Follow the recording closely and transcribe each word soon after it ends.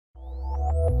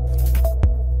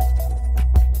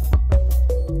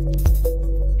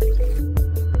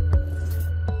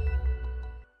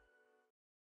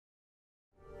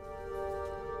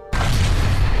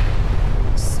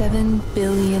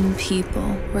billion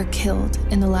people were killed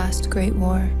in the last Great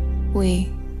War.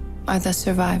 We are the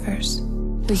survivors.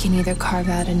 We can either carve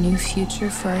out a new future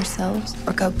for ourselves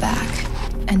or go back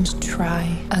and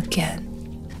try again.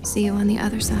 See you on the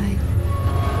other side.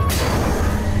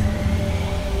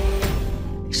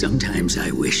 Sometimes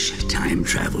I wish time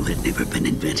travel had never been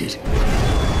invented.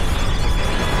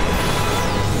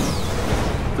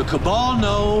 The Cabal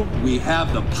know we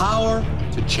have the power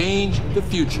to change the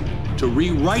future, to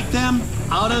rewrite them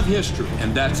out of history.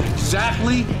 And that's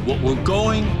exactly what we're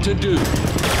going to do.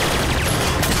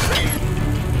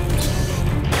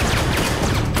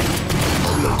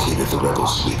 I located the rebel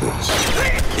sleepers.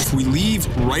 If we leave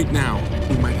right now,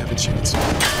 we might have a chance.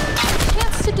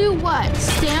 Chance to do what?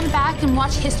 Stand back and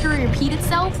watch history repeat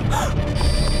itself?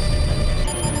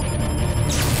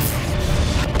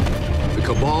 The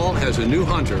Cabal has a new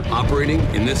hunter operating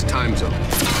in this time zone.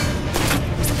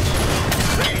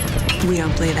 We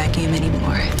don't play that game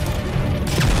anymore.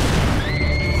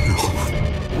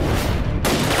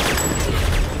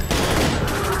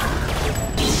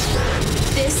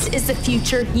 This is the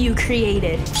future you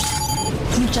created.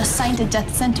 You just signed a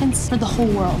death sentence for the whole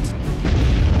world.